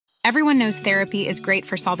Everyone knows therapy is great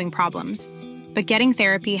for solving problems, but getting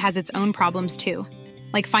therapy has its own problems too,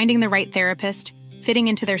 like finding the right therapist, fitting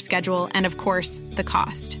into their schedule, and of course, the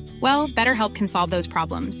cost. Well, BetterHelp can solve those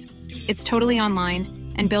problems. It's totally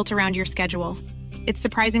online and built around your schedule. It's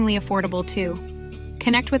surprisingly affordable too.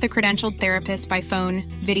 Connect with a credentialed therapist by phone,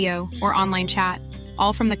 video, or online chat,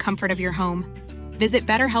 all from the comfort of your home. Visit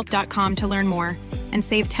BetterHelp.com to learn more and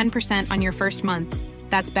save 10% on your first month.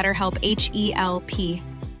 That's BetterHelp, H-E-L-P.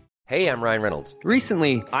 Hey, I'm Ryan Reynolds.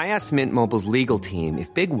 Recently, I asked Mint Mobile's legal team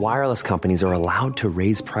if big wireless companies are allowed to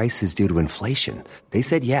raise prices due to inflation. They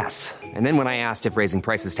said yes. And then when I asked if raising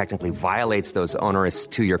prices technically violates those onerous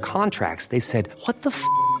two-year contracts, they said, "What the f***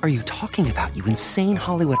 are you talking about, you insane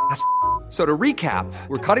Hollywood ass?" So to recap,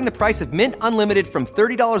 we're cutting the price of Mint Unlimited from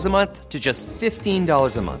 $30 a month to just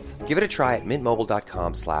 $15 a month. Give it a try at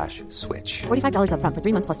mintmobile.com/switch. $45 up front for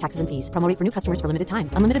 3 months plus taxes and fees. Promo rate for new customers for limited time.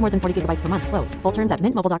 Unlimited more than 40 gigabytes per month. Slows full terms at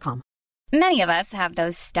mintmobile.com. Many of us have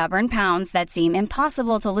those stubborn pounds that seem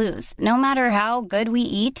impossible to lose, no matter how good we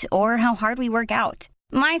eat or how hard we work out.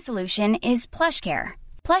 My solution is PlushCare.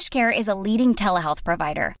 PlushCare is a leading telehealth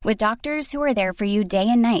provider with doctors who are there for you day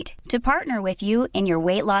and night to partner with you in your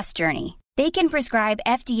weight loss journey. They can prescribe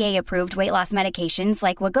FDA-approved weight loss medications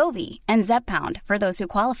like Wegovy and Zepbound for those who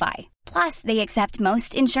qualify. Plus, they accept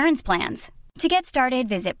most insurance plans. To get started,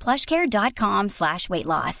 visit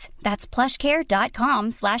plushcare.com/weightloss. That's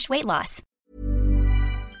plushcare.com/weightloss.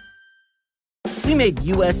 We made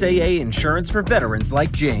USAA insurance for veterans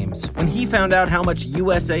like James. When he found out how much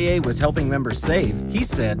USAA was helping members save, he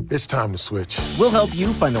said, "It's time to switch." We'll help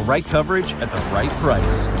you find the right coverage at the right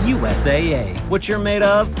price. USAA. What you're made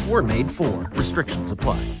of, we're made for. Restrictions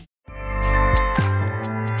apply.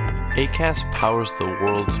 Acast powers the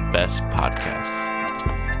world's best podcasts.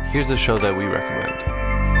 Here's a show that we recommend.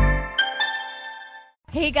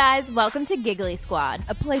 Hey guys, welcome to Giggly Squad,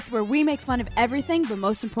 a place where we make fun of everything, but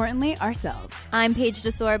most importantly, ourselves. I'm Paige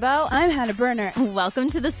DeSorbo. I'm Hannah Berner. Welcome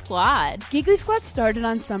to the squad. Giggly Squad started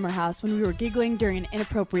on Summer House when we were giggling during an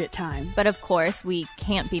inappropriate time. But of course, we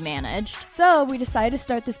can't be managed. So we decided to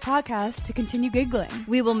start this podcast to continue giggling.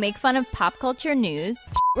 We will make fun of pop culture news,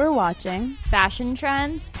 we're watching, fashion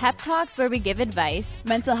trends, pep talks where we give advice,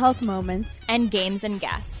 mental health moments, and games and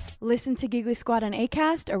guests. Listen to Giggly Squad on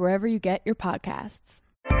Acast or wherever you get your podcasts.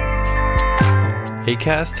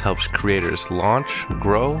 Acast helps creators launch,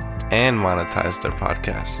 grow, and monetize their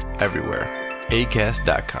podcasts everywhere.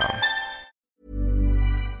 Acast.com.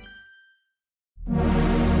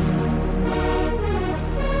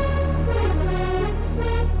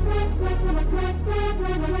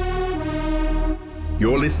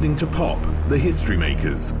 You're listening to Pop, The History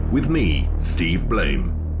Makers, with me, Steve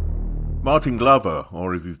Blame. Martin Glover,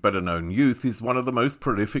 or as he's better known, Youth, is one of the most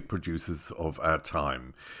prolific producers of our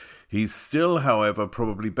time. He's still, however,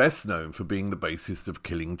 probably best known for being the bassist of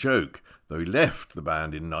Killing Joke, though he left the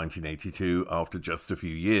band in 1982 after just a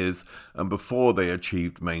few years and before they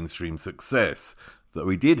achieved mainstream success, though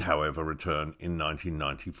he did, however, return in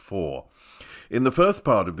 1994. In the first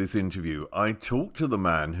part of this interview, I talked to the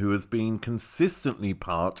man who has been consistently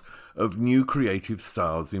part of new creative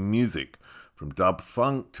styles in music, from dub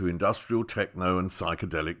funk to industrial techno and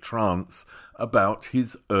psychedelic trance, about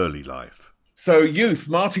his early life. So, Youth,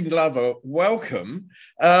 Martin Glover, welcome.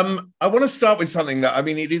 I want to start with something that, I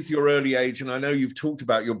mean, it is your early age, and I know you've talked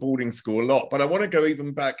about your boarding school a lot, but I want to go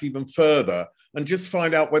even further and just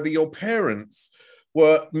find out whether your parents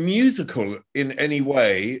were musical in any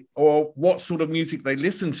way, or what sort of music they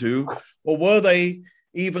listened to, or were they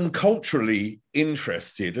even culturally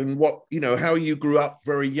interested, and what, you know, how you grew up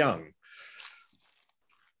very young.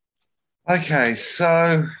 Okay,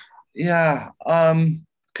 so, yeah,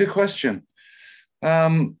 good question.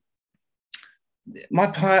 My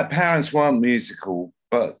parents weren't musical,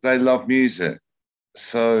 but they loved music.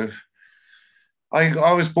 So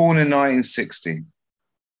I was born in 1960.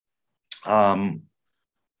 I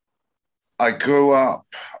grew up,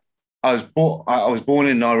 I was born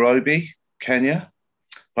in Nairobi, Kenya,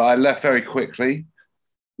 but I left very quickly.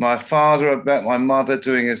 My father had met my mother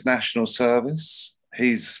doing his national service.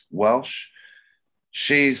 He's Welsh.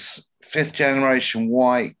 She's fifth generation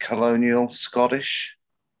white, colonial, Scottish.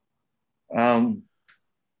 And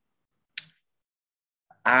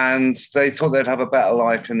they thought they'd have a better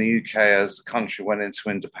life in the UK as the country went into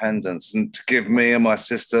independence, and to give me and my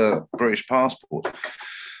sister a British passport.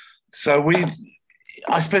 So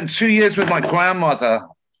I spent 2 years with my grandmother,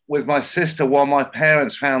 with my sister, while my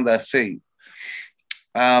parents found their feet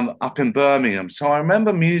up in Birmingham. So I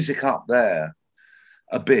remember music up there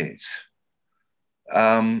a bit.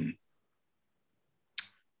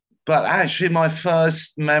 But actually my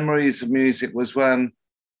first memories of music was when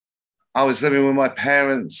I was living with my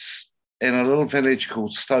parents in a little village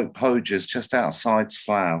called Stoke Poges, just outside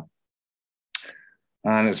Slough.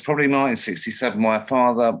 And it's probably 1967. My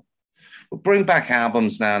father would bring back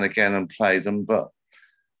albums now and again and play them. But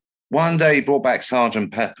one day he brought back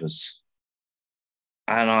Sgt. Pepper's.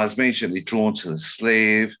 And I was immediately drawn to the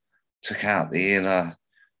sleeve, took out the inner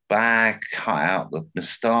bag, cut out the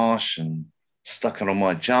moustache and stuck it on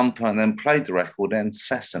my jumper, and then played the record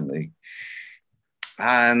incessantly.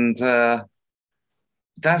 And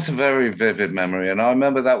that's a very vivid memory. And I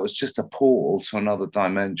remember that was just a portal to another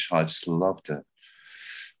dimension. I just loved it.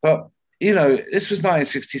 But, you know, this was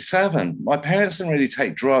 1967. My parents didn't really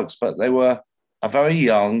take drugs, but they were a very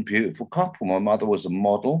young, beautiful couple. My mother was a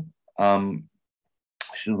model.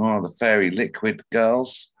 She was one of the Fairy Liquid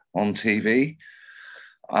girls on TV.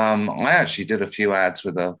 I actually did a few ads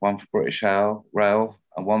with her, one for British Rail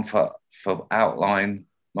and one for Outline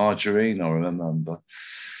Margarine, I remember.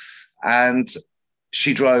 And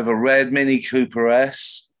she drove a red Mini Cooper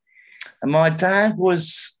S. And my dad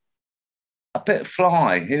was a bit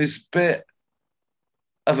fly. He was a bit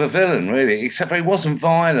of a villain, really, except he wasn't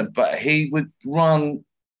violent, but he would run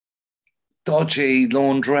dodgy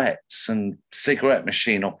laundrettes and cigarette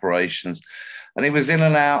machine operations. And he was in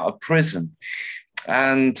and out of prison.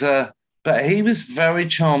 And but he was very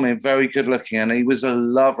charming, very good looking, and he was a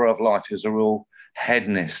lover of life. He was a real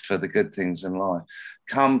hedonist for the good things in life.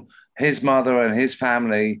 His mother and his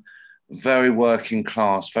family, very working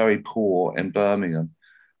class, very poor in Birmingham.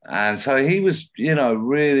 And so he was, you know,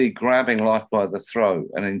 really grabbing life by the throat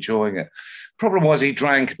and enjoying it. Problem was he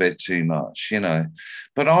drank a bit too much, you know.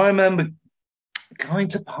 But I remember going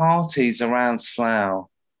to parties around Slough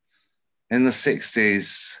in the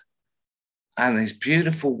 60s, and these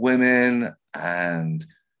beautiful women and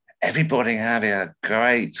everybody having a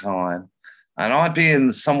great time. And I'd be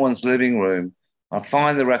in someone's living room, I'd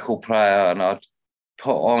find the record player and I'd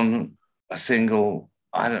put on a single,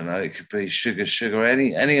 I don't know, it could be Sugar Sugar,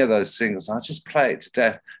 any of those singles. I'd just play it to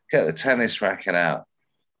death, get the tennis racket out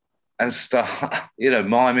and start, you know,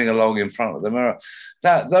 miming along in front of the mirror.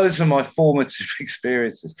 Those were my formative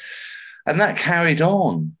experiences. And that carried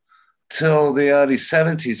on till the early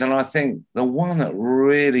 70s. And I think the one that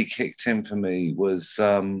really kicked in for me was,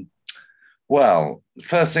 the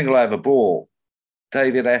first single I ever bought,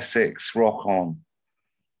 David Essex, Rock On.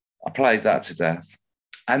 I played that to death.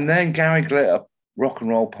 And then Gary Glitter, Rock and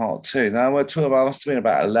Roll Part 2. Now, I must have been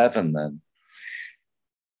about 11 then.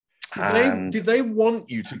 Did they want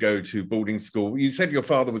you to go to boarding school? You said your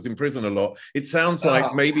father was in prison a lot. It sounds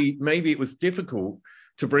like maybe it was difficult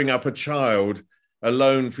to bring up a child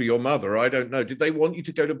alone for your mother. I don't know. Did they want you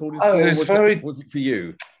to go to boarding school? Was it for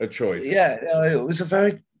you a choice? Yeah, it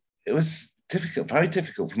was difficult, very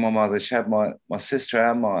difficult for my mother. She had my sister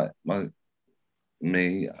and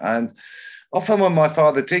me. And often when my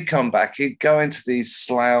father did come back, he'd go into these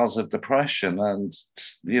sloughs of depression and,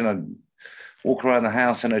 you know, walk around the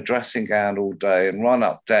house in a dressing gown all day and run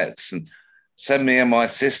up debts and send me and my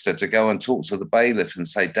sister to go and talk to the bailiff and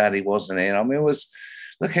say Daddy wasn't in. I mean,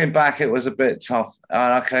 looking back, it was a bit tough.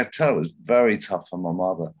 And I can tell it was very tough on my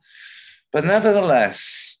mother. But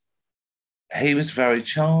nevertheless, he was very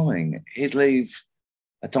charming. He'd leave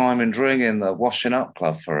a diamond ring in the washing up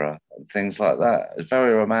club for her, and things like that. It was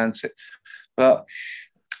very romantic. But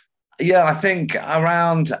yeah, I think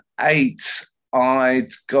around 8,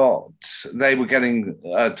 they were getting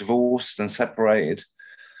divorced and separated.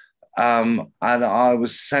 And I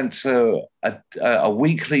was sent to a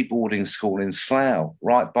weekly boarding school in Slough,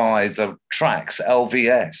 right by the tracks,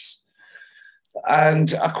 LVS.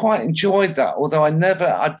 And I quite enjoyed that, although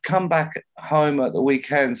I'd come back home at the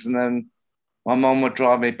weekends and then my mum would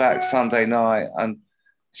drive me back Sunday night and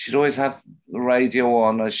she'd always have the radio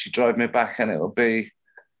on as she drove me back, and it would be,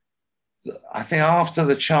 I think after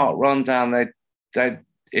the chart rundown, it'd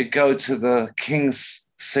go to the King's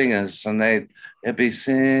Singers and it'd be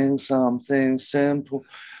sing something simple,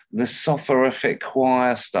 the soporific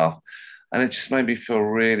choir stuff. And it just made me feel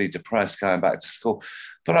really depressed going back to school.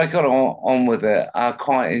 But I got on with it. I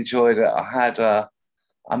quite enjoyed it. I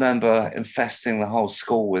remember infesting the whole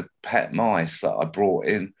school with pet mice that I brought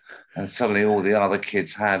in, and suddenly all the other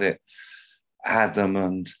kids had them.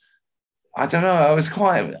 And I don't know, it was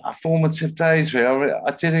quite a formative days, really.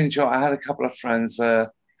 I did enjoy it. I had a couple of friends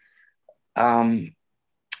there.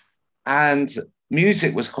 And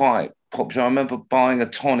music was quite popular. I remember buying a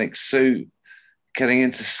Tonic suit, getting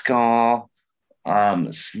into ska,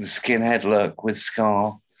 the skinhead look with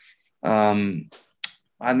ska. And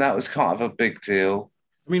that was kind of a big deal.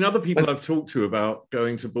 I mean, other people I've talked to about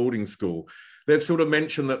going to boarding school, they've sort of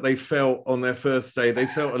mentioned that they felt on their first day, they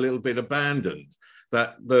felt a little bit abandoned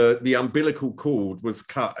that the umbilical cord was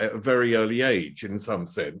cut at a very early age in some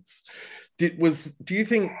sense. Do you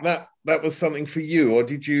think that was something for you, or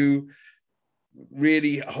did you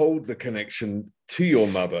really hold the connection to your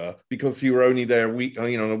mother because you were only there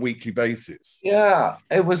on a weekly basis? Yeah,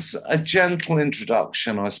 it was a gentle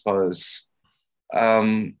introduction, I suppose.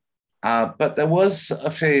 But there was a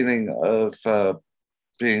feeling of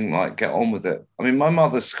being like, get on with it. I mean, my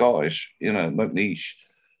mother's Scottish, McNeish.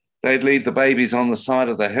 They'd leave the babies on the side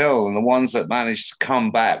of the hill, and the ones that managed to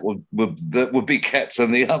come back would be kept,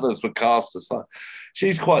 and the others were cast aside.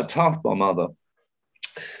 She's quite tough, my mother.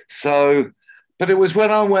 So, but it was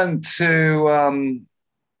when I went to,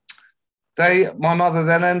 my mother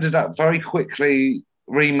then ended up very quickly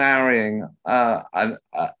remarrying my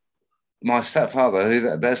stepfather,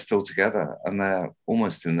 who they're still together, and they're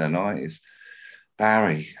almost in their 90s,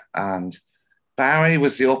 Barry. And Barry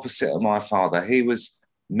was the opposite of my father. He was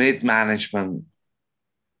mid-management,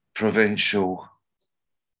 provincial,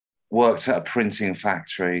 worked at a printing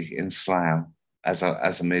factory in Slough as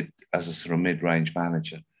a sort of mid-range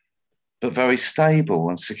manager, but very stable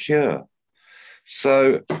and secure.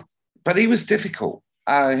 So, but he was difficult.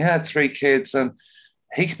 He had 3 kids, and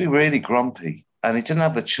he could be really grumpy, and he didn't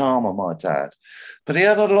have the charm of my dad, but he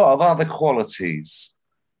had a lot of other qualities.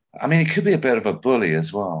 I mean, he could be a bit of a bully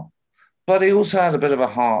as well, but he also had a bit of a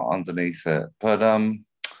heart underneath it. But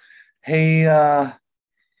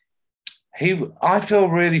I feel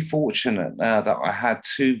really fortunate now that I had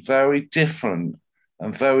 2 very different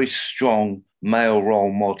and very strong male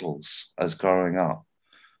role models as growing up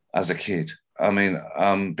as a kid. I mean,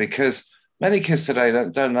 because many kids today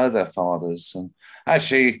don't know their fathers. And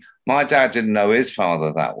actually, my dad didn't know his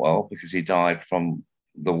father that well because he died from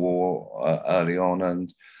the war early on.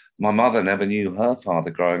 And my mother never knew her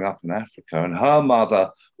father growing up in Africa. And her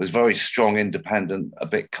mother was very strong, independent, a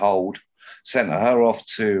bit cold, sent her off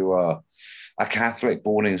to a Catholic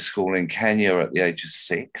boarding school in Kenya at the age of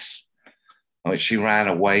 6, which she ran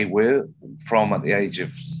away from at the age of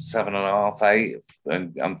 7.5, 8,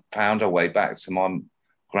 and found her way back to my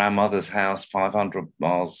grandmother's house 500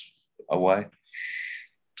 miles away.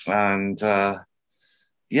 And so,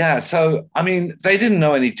 I mean, they didn't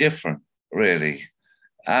know any different, really.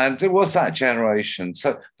 And it was that generation.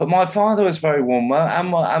 So, but my father was very warm, and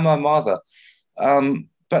my mother.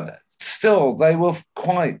 But still, they were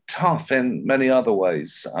quite tough in many other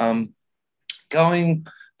ways. Going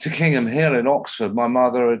to Kingham Hill in Oxford, my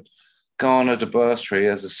mother had garnered a bursary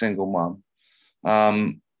as a single mum.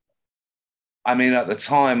 I mean, at the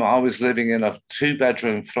time, I was living in a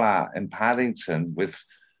 2-bedroom flat in Paddington with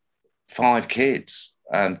 5 kids.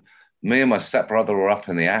 And me and my stepbrother were up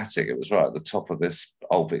in the attic. It was right at the top of this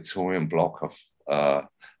old Victorian block of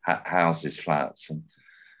houses, flats. And,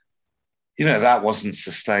 that wasn't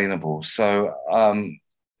sustainable. So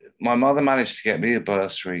my mother managed to get me a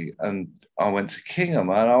bursary, and I went to Kingham.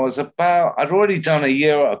 And I'd already done a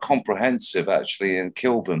year at a comprehensive, actually, in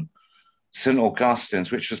Kilburn, St. Augustine's,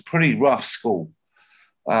 which was a pretty rough school.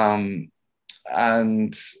 And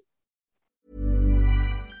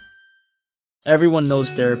everyone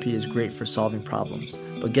knows therapy is great for solving problems,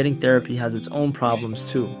 but getting therapy has its own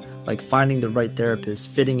problems too, like finding the right therapist,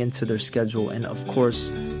 fitting into their schedule, and of course,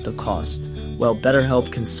 the cost. Well,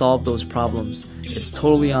 BetterHelp can solve those problems. It's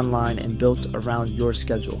totally online and built around your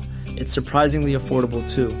schedule. It's surprisingly affordable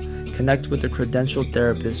too. Connect with a credentialed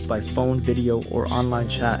therapist by phone, video, or online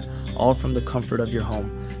chat, all from the comfort of your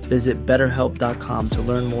home. Visit BetterHelp.com to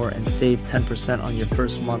learn more and save 10% on your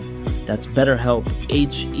first month. That's BetterHelp,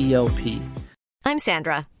 H-E-L-P. I'm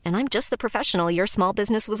Sandra, and I'm just the professional your small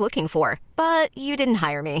business was looking for. But you didn't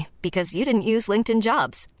hire me because you didn't use LinkedIn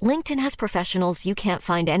Jobs. LinkedIn has professionals you can't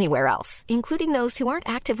find anywhere else, including those who aren't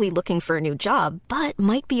actively looking for a new job, but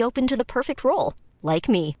might be open to the perfect role, like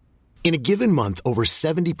me. In a given month, over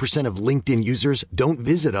 70% of LinkedIn users don't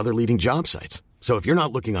visit other leading job sites. So if you're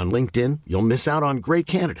not looking on LinkedIn, you'll miss out on great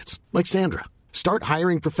candidates like Sandra. Start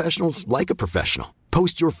hiring professionals like a professional.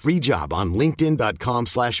 Post your free job on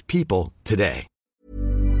linkedin.com/people today.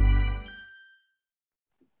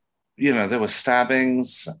 There were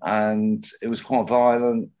stabbings, and it was quite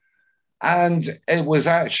violent. And it was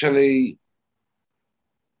actually,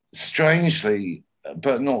 strangely,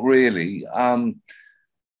 but not really,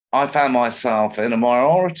 I found myself in a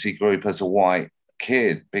minority group as a white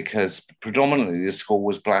kid because predominantly the school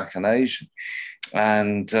was Black and Asian.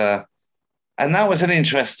 And that was an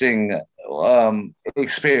interesting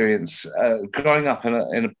experience, growing up in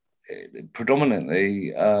a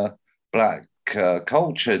predominantly Black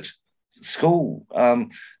cultured school.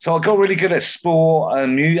 So I got really good at sport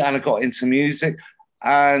and I got into music.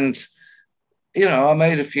 And I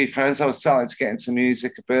made a few friends. I was starting to get into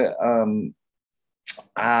music a bit.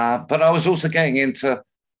 But I was also getting into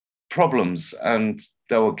problems, and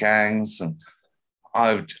there were gangs, and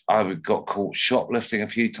I got caught shoplifting a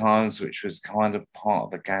few times, which was kind of part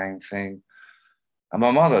of a gang thing. And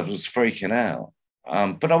my mother was freaking out.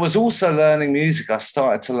 But I was also learning music. I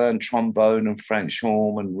started to learn trombone and French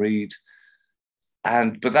horn and read.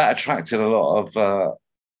 But that attracted a lot of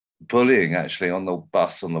bullying, actually, on the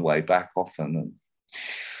bus on the way back often. And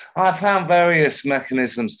I found various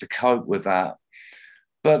mechanisms to cope with that.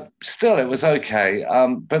 But still, it was okay.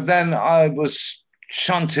 But then I was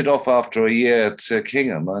shunted off after a year to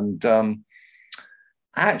Kingham. And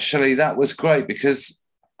actually, that was great because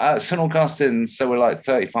at St Augustine's, there were like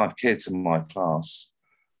 35 kids in my class.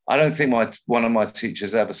 I don't think one of my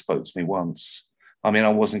teachers ever spoke to me once. I mean, I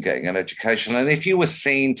wasn't getting an education. And if you were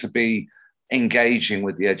seen to be engaging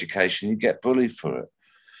with the education, you get bullied for it.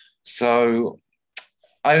 So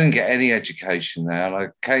I didn't get any education there. And I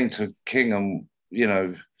came to Kingham,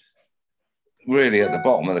 really at the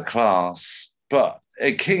bottom of the class. But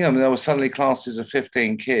at Kingham, there were suddenly classes of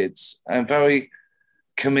 15 kids and very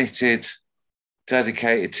committed,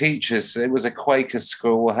 dedicated teachers. It was a Quaker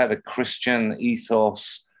school, had a Christian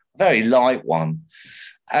ethos, very light one.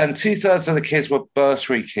 And 2/3 of the kids were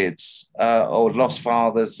bursary kids or lost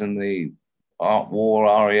fathers in the war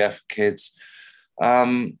RAF kids.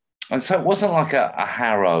 And so it wasn't like a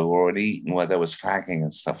Harrow or an Eton where there was fagging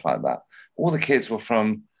and stuff like that. All the kids were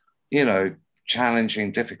from,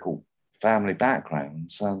 challenging, difficult family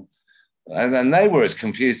backgrounds. And then they were as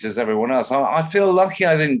confused as everyone else. I feel lucky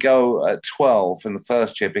I didn't go at 12 in the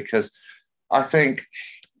first year because I think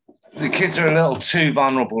the kids are a little too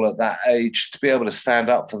vulnerable at that age to be able to stand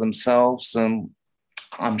up for themselves. And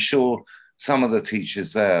I'm sure some of the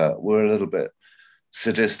teachers there were a little bit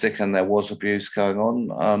sadistic and there was abuse going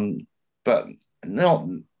on. But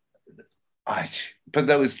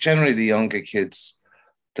there was generally the younger kids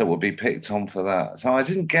that would be picked on for that. So I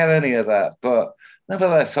didn't get any of that. But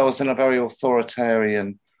nevertheless, I was in a very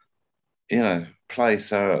authoritarian,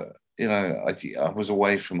 place. I was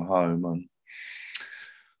away from home. And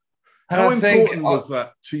how important was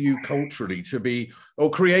that to you culturally to be, or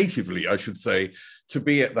creatively, I should say, to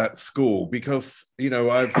be at that school? Because,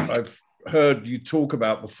 I've heard you talk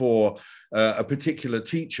about before a particular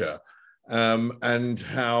teacher and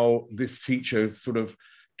how this teacher sort of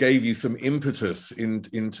gave you some impetus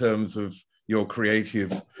in terms of your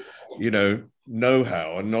creative,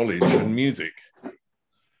 know-how and knowledge and music.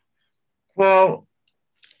 Well,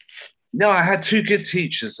 no, I had two good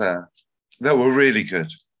teachers there that were really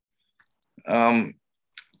good.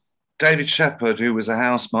 David Shepherd, who was a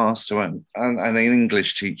housemaster and an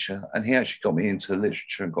English teacher, and he actually got me into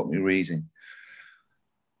literature and got me reading.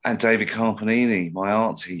 And David Carpanini, my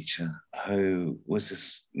art teacher, who was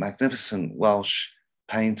this magnificent Welsh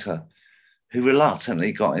painter who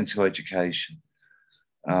reluctantly got into education.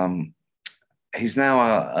 He's now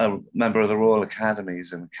a member of the Royal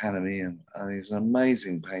Academies and Academian, and he's an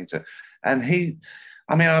amazing painter. And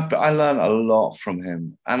I learned a lot from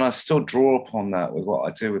him, and I still draw upon that with what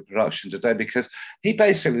I do with production today, because he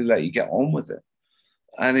basically let you get on with it.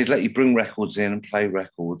 And he'd let you bring records in and play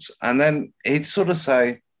records. And then he'd sort of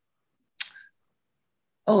say,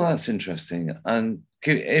 oh, that's interesting. And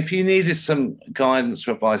if you needed some guidance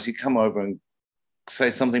or advice, he'd come over and say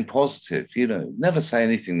something positive, never say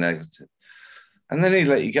anything negative. And then he'd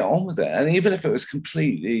let you get on with it. And even if it was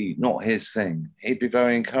completely not his thing, he'd be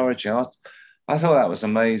very encouraging. I thought that was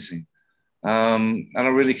amazing. And I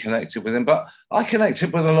really connected with him. But I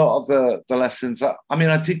connected with a lot of the lessons.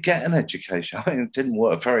 I did get an education. It didn't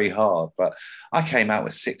work very hard, but I came out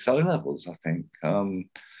with 6 O-levels, I think.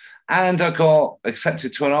 And I got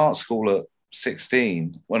accepted to an art school at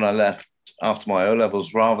 16 when I left after my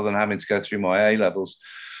O-levels, rather than having to go through my A-levels.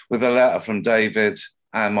 With a letter from David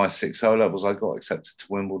and my 6 O-levels, I got accepted to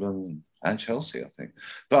Wimbledon and Chelsea, I think.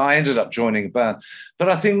 But I ended up joining a band. But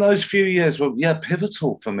I think those few years were,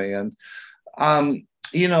 pivotal for me. And,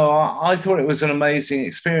 I thought it was an amazing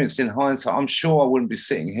experience in hindsight. I'm sure I wouldn't be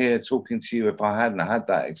sitting here talking to you if I hadn't had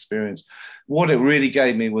that experience. What it really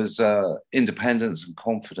gave me was independence and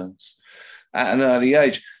confidence at an early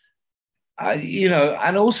age.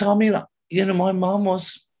 And also, my mum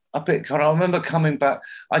was a bit I remember coming back.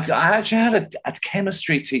 I actually had a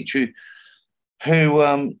chemistry teacher who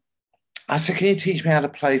I said, can you teach me how to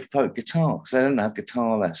play folk guitar? Because I didn't have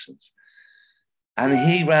guitar lessons. And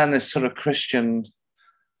he ran this sort of Christian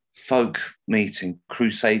folk meeting,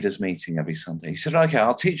 Crusaders meeting every Sunday. He said, okay,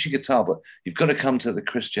 I'll teach you guitar, but you've got to come to the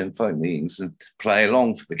Christian folk meetings and play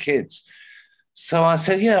along for the kids. So I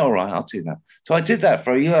said, yeah, all right, I'll do that. So I did that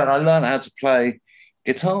for a year, and I learned how to play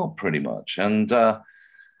guitar pretty much. And I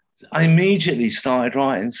immediately started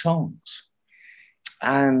writing songs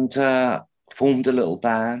and formed a little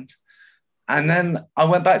band. And then I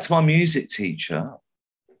went back to my music teacher,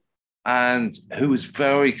 and who was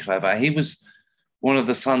very clever. He was one of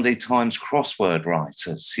the Sunday Times crossword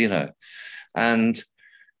writers, you know, and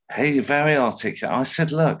he very articulate. I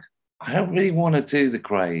said, look, I don't really want to do the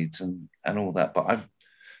grades and all that, but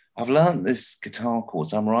I've learned this guitar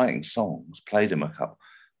chords. I'm writing songs, played them a couple.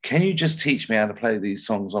 Can you just teach me how to play these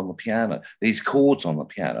songs on the piano, these chords on the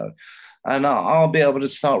piano? And I'll be able to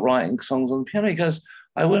start writing songs on the piano. He goes,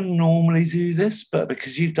 I wouldn't normally do this, but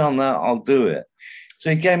because you've done that, I'll do it. So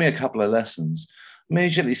he gave me a couple of lessons,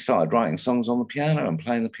 immediately started writing songs on the piano and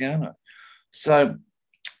playing the piano. So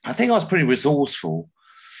I think I was pretty resourceful,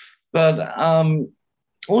 but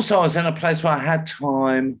also I was in a place where I had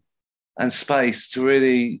time and space to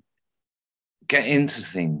really get into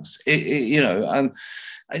things, you know, and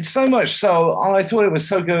it's so much so I thought it was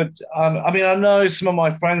so good. I mean, I know some of my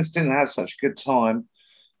friends didn't have such a good time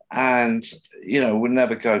and, you know, would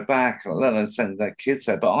never go back, let alone send their kids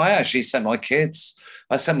there. But I actually sent my kids.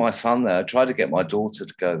 I sent my son there. I tried to get my daughter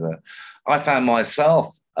to go there. I found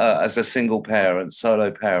myself as a single parent,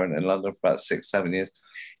 solo parent in London for about 6-7 years.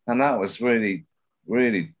 And that was really,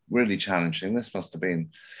 really, really challenging. This must have been,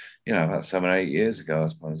 you know, about 7 or 8 years ago, I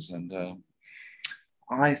suppose. And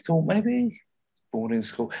I thought maybe boarding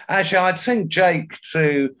school. Actually, I'd sent Jake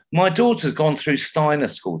to, my daughter's gone through Steiner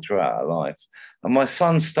School throughout her life. And my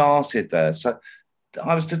son started there. So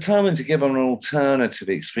I was determined to give him an alternative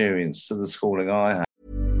experience to the schooling I had.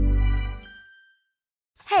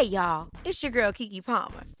 Hey, y'all, it's your girl, Keke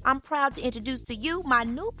Palmer. I'm proud to introduce to you my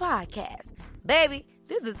new podcast. Baby,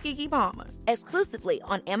 this is Keke Palmer, exclusively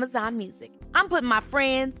on Amazon Music. I'm putting my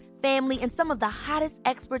friends, family, and some of the hottest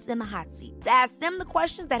experts in the hot seat to ask them the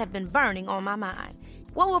questions that have been burning on my mind.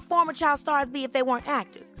 What would former child stars be if they weren't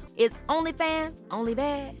actors? Is OnlyFans only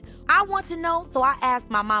bad? I want to know, so I asked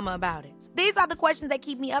my mama about it. These are the questions that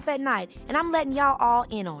keep me up at night, and I'm letting y'all all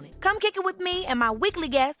in on it. Come kick it with me and my weekly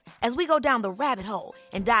guests as we go down the rabbit hole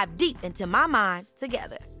and dive deep into my mind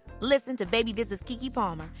together. Listen to Baby This is Keke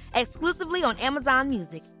Palmer, exclusively on Amazon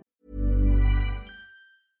Music.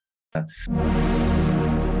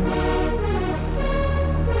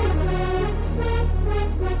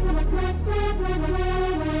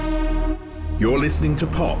 You're listening to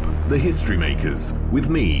Pop, the History Makers, with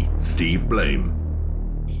me, Steve Blame.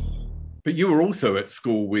 But you were also at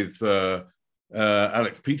school with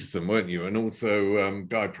Alex Peterson, weren't you? And also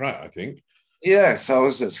Guy Pratt, I think. Yes, I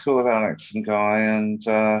was at school with Alex and Guy, and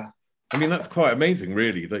I mean, that's quite amazing,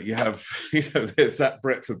 really, that you have, you know, there's that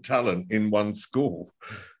breadth of talent in one school.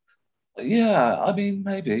 Yeah, I mean,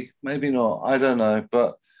 maybe not. I don't know,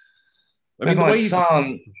 but I mean,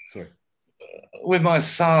 with my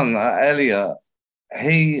son, Elliot,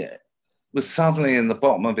 he was suddenly in the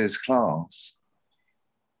bottom of his class.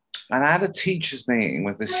 And I had a teacher's meeting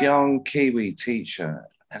with this young Kiwi teacher.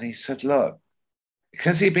 And he said, look,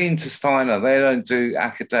 because he'd been to Steiner, they don't do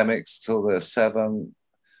academics till they're 7.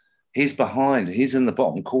 He's behind. He's in the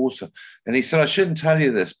bottom quarter. And he said, I shouldn't tell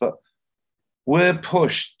you this, but we're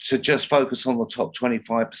pushed to just focus on the top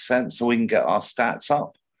 25% so we can get our stats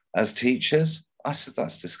up as teachers. I said,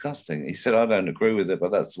 that's disgusting. He said, I don't agree with it,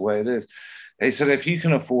 but that's the way it is. He said, if you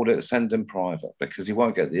can afford it, send him private because he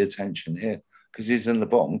won't get the attention here because he's in the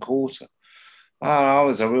bottom quarter. I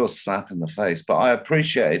was a real slap in the face, but I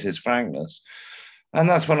appreciated his frankness. And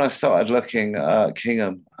that's when I started looking at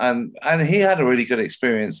Kingham. And he had a really good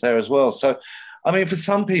experience there as well. So, I mean, for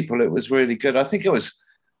some people, it was really good. I think it was,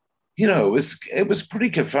 you know, it was pretty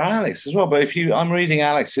good for Alex as well. But I'm reading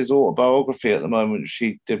Alex's autobiography at the moment,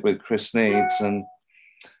 she did with Chris Needs. And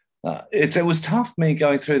it was tough me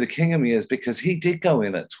going through the Kingham years because he did go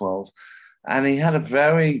in at 12 and he had a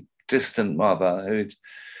very distant mother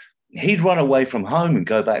he'd run away from home and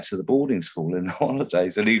go back to the boarding school in the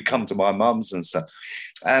holidays, and he'd come to my mum's and stuff.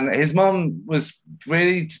 And his mum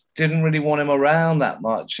didn't really want him around that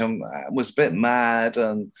much and was a bit mad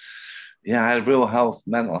and had real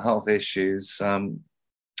mental health issues.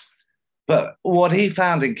 But what he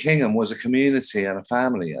found in Kingham was a community and a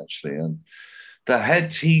family, actually. And the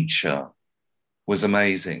head teacher was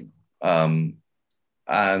amazing. And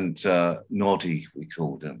Noddy, we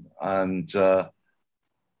called him. And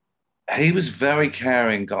he was very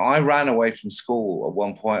caring. I ran away from school at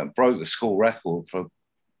one point and broke the school record for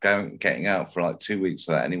getting out for like 2 weeks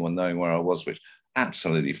without anyone knowing where I was, which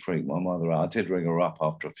absolutely freaked my mother out. I did ring her up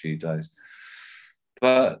after a few days.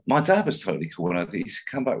 But my dad was totally cool. And he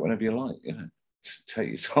said, come back whenever you like, you know. take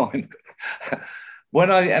your time. When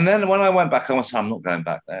I went back, I said, I'm not going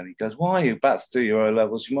back there. And he goes, why are you about to do your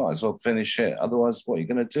O-levels? You might as well finish it. Otherwise, what are you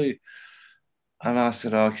going to do? And I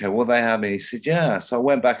said, okay, well, they had me. He said, yeah. So I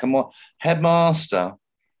went back, and my headmaster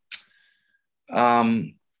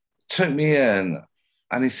took me in,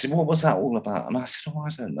 and he said, what was that all about? And I said, I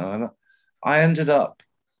don't know. And I ended up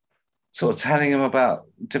sort of telling him about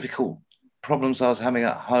difficult problems I was having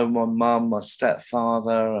at home, my mum, my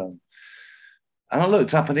stepfather. And I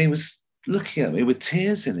looked up, and he was looking at me with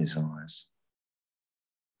tears in his eyes.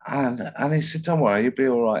 And he said, don't worry, you'll be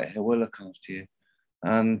all right here. We'll look after you.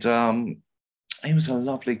 And he was a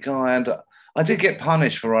lovely guy. And I did get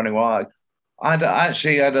punished for running away. I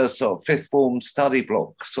actually had a sort of fifth form study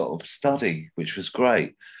block sort of study, which was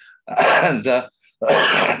great. And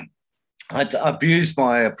I abused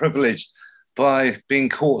my privilege by being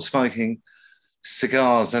caught smoking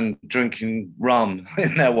cigars and drinking rum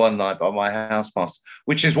in there one night by my housemaster,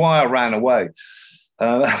 which is why I ran away.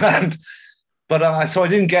 So I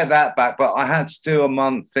didn't get that back, but I had to do a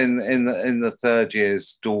month in the third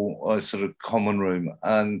year's sort of common room,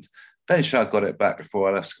 and eventually I got it back before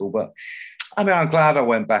I left school. But I mean, I'm glad I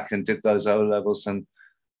went back and did those O-levels, and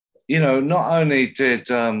not only did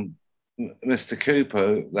Mr.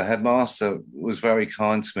 Cooper, the headmaster, was very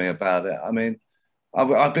kind to me about it. I mean,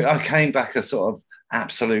 I came back a sort of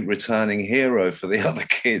absolute returning hero for the other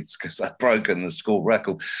kids because I'd broken the school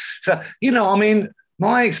record. So, I mean,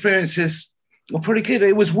 my experiences were pretty good.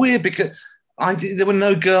 It was weird because there were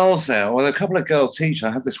no girls there. Well, there were a couple of girl teachers.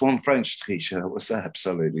 I had this one French teacher that was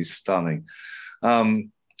absolutely stunning.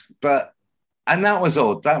 And that was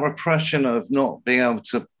odd. That repression of not being able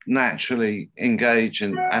to naturally engage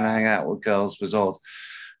and hang out with girls was odd.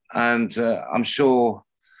 And I'm sure...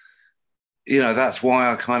 that's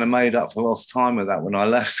why I kind of made up for lost time with that when I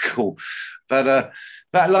left school. But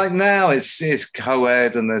like now it's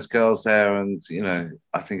co-ed and there's girls there, and,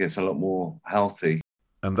 I think it's a lot more healthy.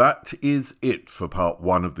 And that is it for part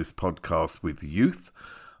 1 of this podcast with Youth.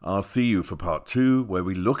 I'll see you for part 2, where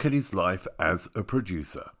we look at his life as a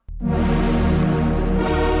producer.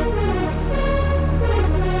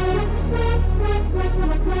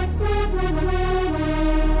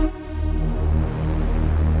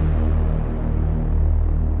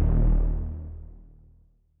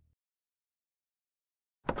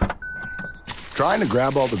 Trying to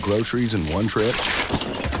grab all the groceries in one trip?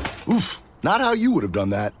 Oof, not how you would have done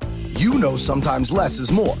that. Sometimes less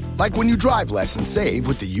is more. Like when you drive less and save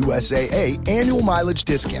with the USAA annual mileage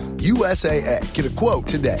discount. USAA. Get a quote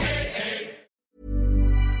today.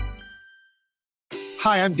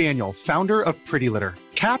 Hi, I'm Daniel, founder of Pretty Litter.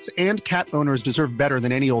 Cats and cat owners deserve better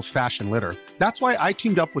than any old-fashioned litter. That's why I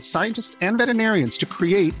teamed up with scientists and veterinarians to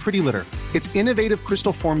create Pretty Litter. Its innovative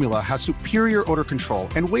crystal formula has superior odor control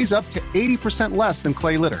and weighs up to 80% less than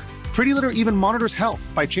clay litter. Pretty Litter even monitors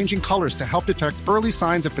health by changing colors to help detect early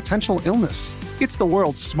signs of potential illness. It's the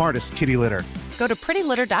world's smartest kitty litter. Go to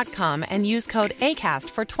prettylitter.com and use code ACAST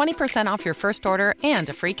for 20% off your first order and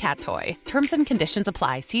a free cat toy. Terms and conditions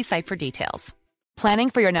apply. See site for details. Planning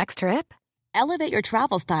for your next trip? Elevate your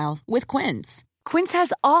travel style with Quince. Quince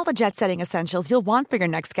has all the jet-setting essentials you'll want for your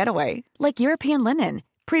next getaway, like European linen,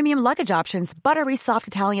 premium luggage options, buttery soft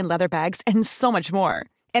Italian leather bags, and so much more.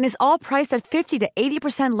 And is all priced at 50 to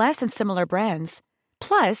 80% less than similar brands.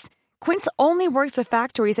 Plus, Quince only works with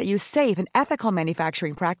factories that use safe and ethical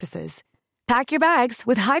manufacturing practices. Pack your bags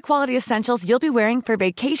with high-quality essentials you'll be wearing for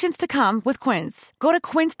vacations to come with Quince. Go to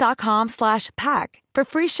quince.com/pack for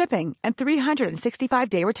free shipping and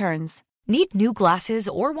 365-day returns. Need new glasses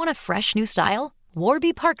or want a fresh new style?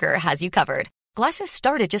 Warby Parker has you covered. Glasses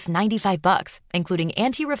start at just $95, including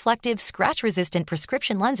anti-reflective, scratch-resistant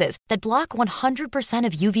prescription lenses that block 100%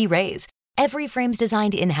 of UV rays. Every frame's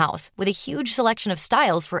designed in-house with a huge selection of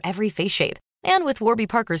styles for every face shape. And with Warby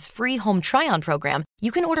Parker's free home try-on program,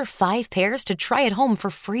 you can order 5 pairs to try at home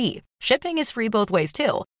for free. Shipping is free both ways,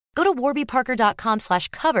 too. Go to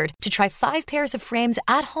warbyparker.com/covered to try 5 pairs of frames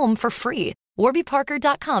at home for free.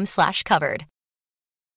 warbyparker.com/covered.